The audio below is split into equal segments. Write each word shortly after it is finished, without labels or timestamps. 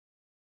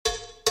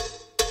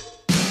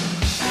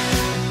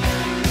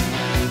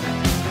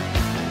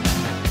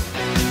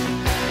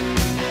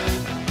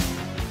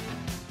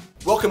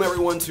Welcome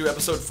everyone to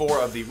episode 4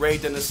 of the Ray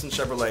Dennison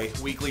Chevrolet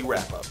Weekly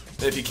Wrap-Up.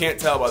 If you can't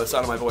tell by the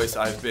sound of my voice,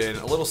 I've been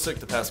a little sick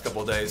the past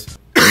couple of days.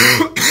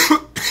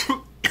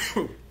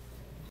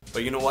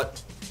 But you know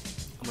what?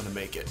 I'm gonna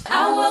make it.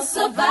 I will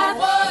survive.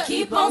 What?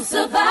 Keep on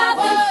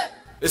surviving. What?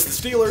 It's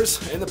the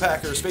Steelers and the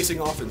Packers facing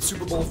off in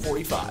Super Bowl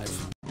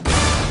 45.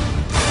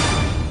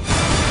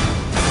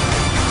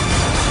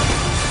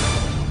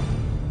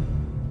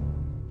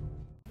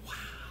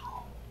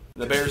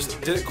 The Bears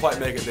didn't quite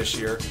make it this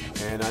year,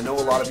 and I know a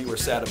lot of you were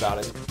sad about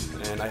it,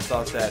 and I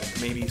thought that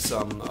maybe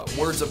some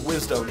words of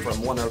wisdom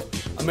from one of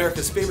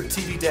America's favorite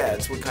TV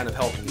dads would kind of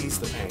help ease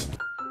the pain.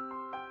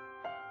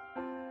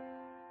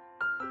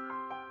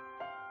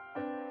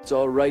 It's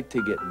all right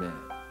to get mad,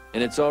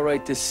 and it's all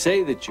right to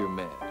say that you're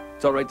mad.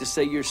 It's all right to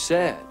say you're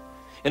sad,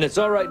 and it's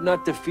all right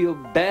not to feel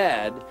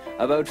bad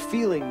about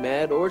feeling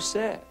mad or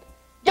sad.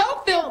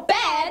 Don't feel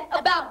bad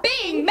about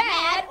being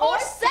mad or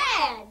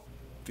sad.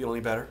 Feel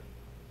any better?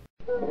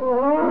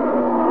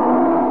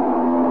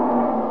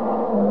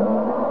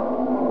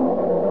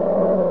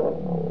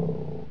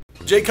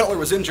 Jay Cutler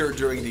was injured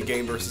during the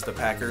game versus the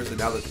Packers, and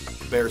now that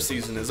the Bears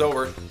season is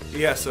over,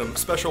 he has some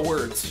special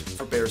words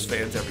for Bears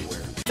fans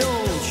everywhere.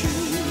 Don't you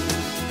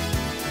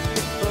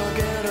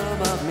forget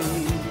about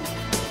me.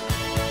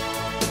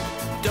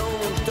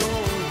 Don't.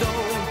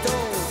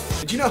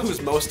 Did you know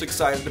who's most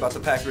excited about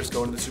the Packers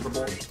going to the Super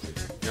Bowl?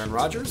 Aaron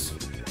Rodgers?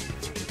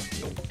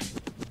 Nope.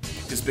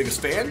 His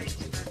biggest fan?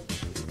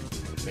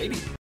 Maybe.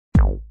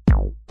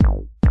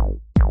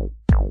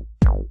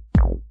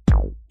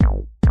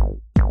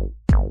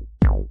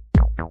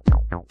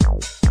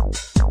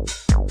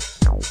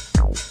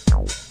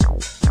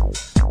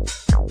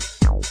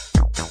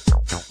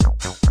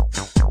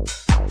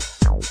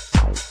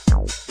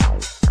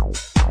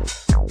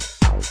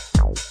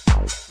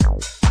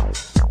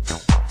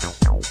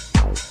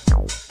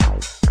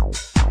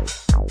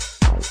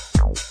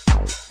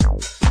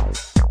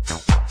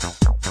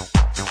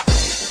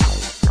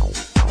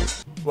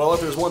 Well,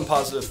 if there's one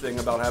positive thing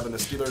about having the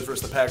Steelers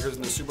versus the Packers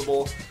in the Super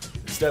Bowl,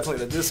 it's definitely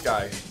that this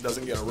guy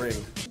doesn't get a ring.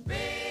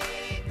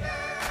 Big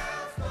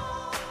girls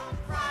don't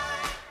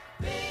cry.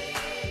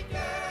 Big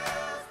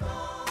girls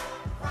don't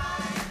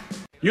cry.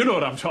 You know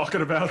what I'm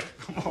talking about.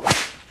 Come on.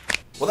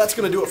 Well, that's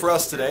going to do it for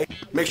us today.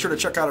 Make sure to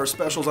check out our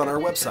specials on our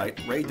website,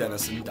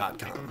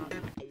 raydennison.com.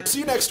 See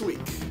you next week.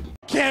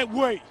 Can't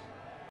wait.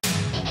 I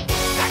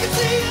can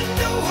see a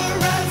new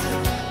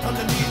horizon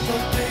underneath the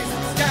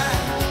blazing sky.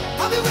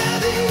 I'll be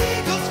ready.